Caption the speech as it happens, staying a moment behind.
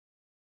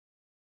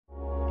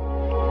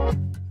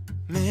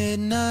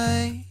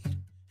midnight.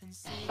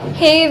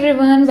 Hey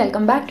everyone,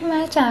 welcome back to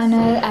my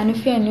channel. And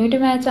if you are new to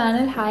my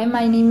channel, hi,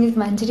 my name is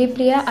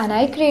Manjaripriya and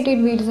I created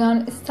videos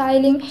on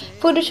styling,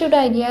 photoshoot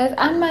ideas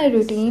and my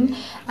routine.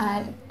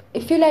 And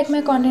if you like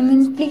my content,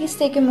 then please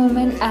take a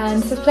moment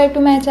and subscribe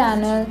to my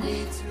channel.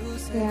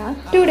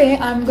 Today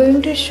I'm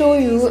going to show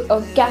you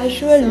a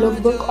casual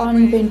lookbook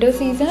on winter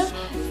season.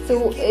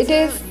 So it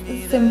is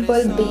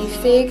simple,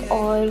 basic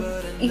or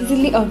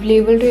easily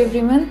available to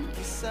everyone.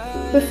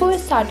 Before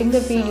starting the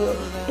video,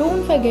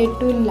 don't forget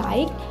to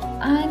like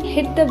and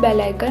hit the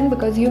bell icon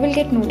because you will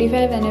get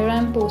notified whenever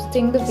I'm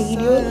posting the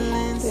video.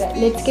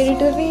 Let's get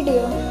into the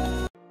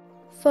video.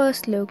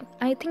 First look,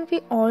 I think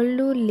we all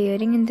do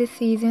layering in this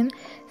season.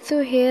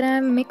 So here I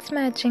am mix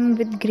matching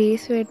with grey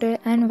sweater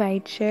and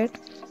white shirt.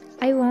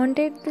 I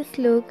wanted this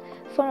look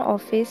for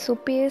office, so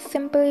pair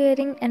simple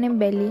earring and a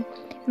belly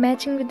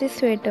matching with the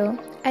sweater.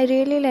 I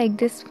really like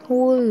this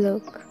whole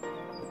look.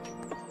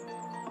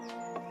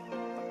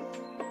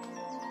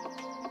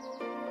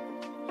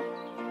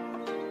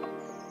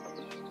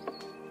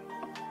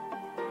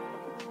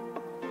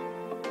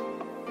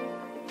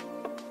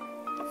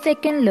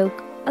 Second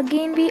look,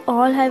 again we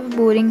all have a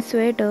boring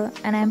sweater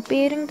and I'm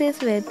pairing this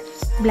with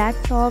black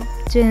top,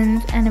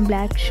 jeans and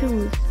black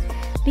shoes.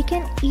 We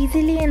can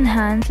easily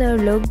enhance our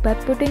look by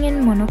putting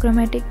in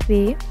monochromatic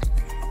way.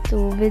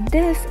 So with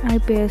this I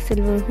pair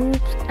silver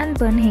hoops and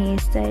bun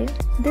hairstyle.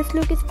 This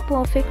look is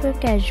perfect for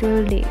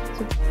casual day,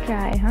 so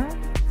try, huh?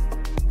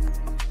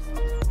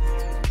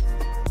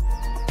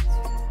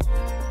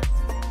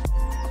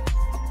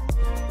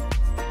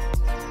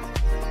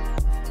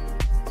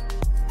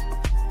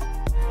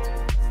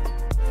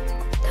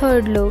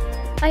 Third look,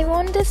 I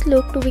want this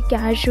look to be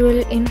casual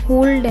in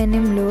whole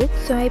denim look,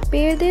 so I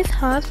pair this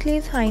half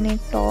sleeves high neck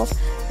top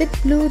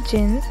with blue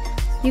jeans.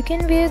 You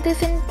can wear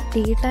this in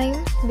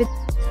daytime with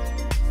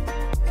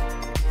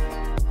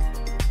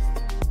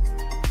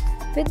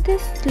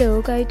this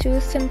look. I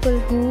choose simple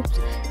hoops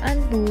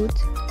and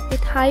boots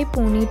with high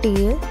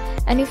ponytail,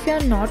 and if you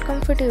are not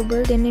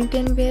comfortable then you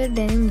can wear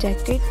denim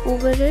jacket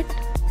over it.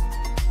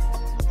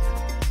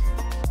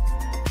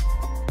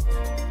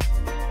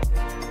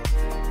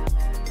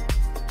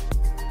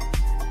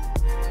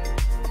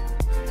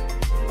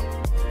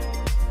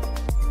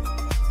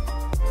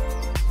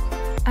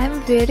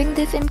 I'm wearing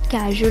this in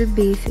casual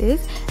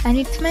basis and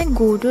it's my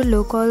go-to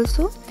look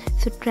also.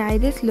 So try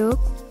this look.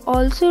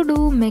 Also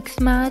do mix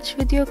match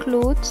with your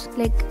clothes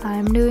like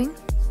I'm doing.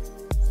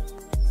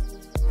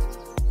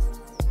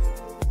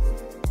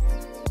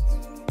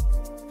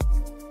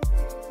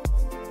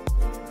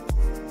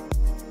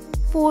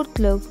 Fourth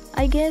look,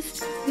 I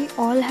guess we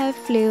all have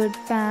flared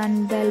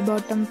pant, bell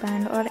bottom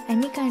pant or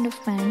any kind of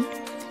pant.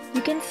 You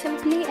can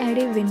simply add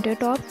a winter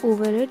top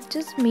over it.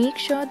 Just make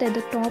sure that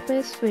the top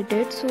is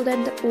fitted so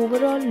that the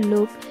overall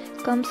look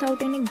comes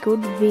out in a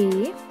good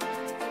way.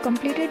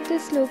 Completed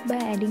this look by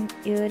adding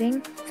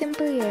earring,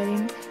 simple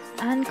earring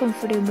and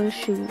comfortable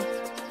shoes.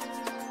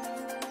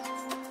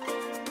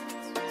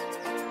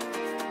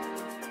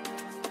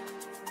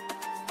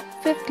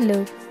 Fifth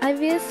look, I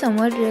wear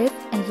summer dress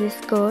as a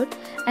skirt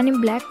and a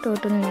black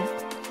turtleneck.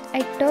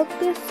 I tuck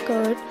this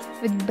skirt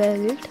with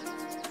belt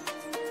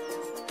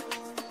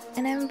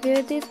and I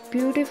wear these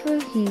beautiful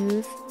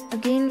heels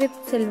again with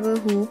silver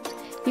hoops.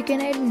 You can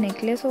add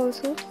necklace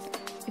also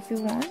if you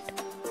want.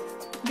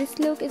 This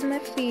look is my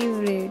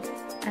favorite,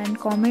 and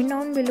comment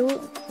down below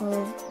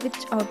which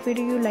outfit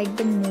you like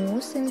the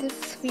most in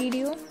this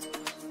video.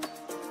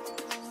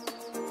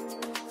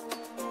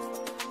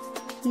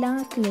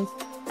 Last look,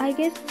 I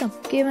guess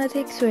सबके पास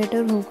एक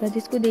sweater होगा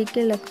जिसको देख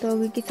के लगता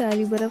होगा कि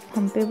सारी बर्फ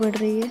हम पे पड़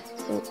रही है.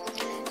 So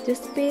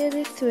just pair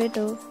this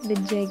sweater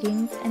with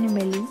jeggings and a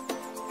belly.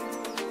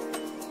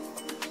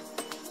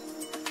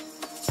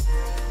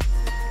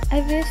 I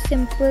wear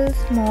simple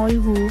small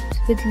hoops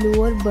with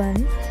lower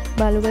bun.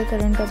 बालों का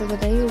करंट का तो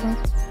पता ही होगा.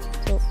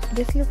 So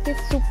this look is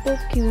super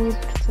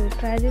cute. So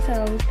try this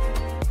out.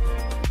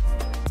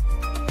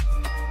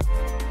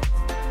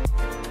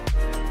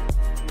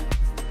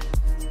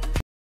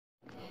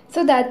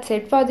 So that's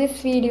it for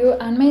this video.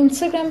 And my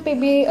Instagram पे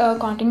भी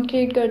content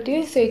create करती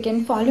हूँ, so you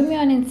can follow me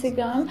on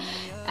Instagram.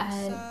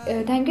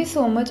 And thank you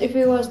so much if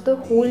you watched the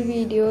whole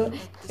video.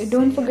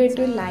 Don't forget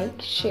to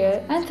like,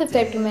 share and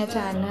subscribe to my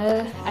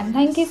channel. And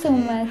thank you so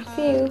much.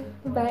 See you.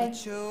 Bye.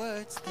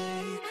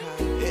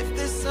 If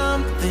there's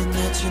something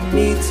that you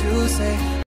need to say.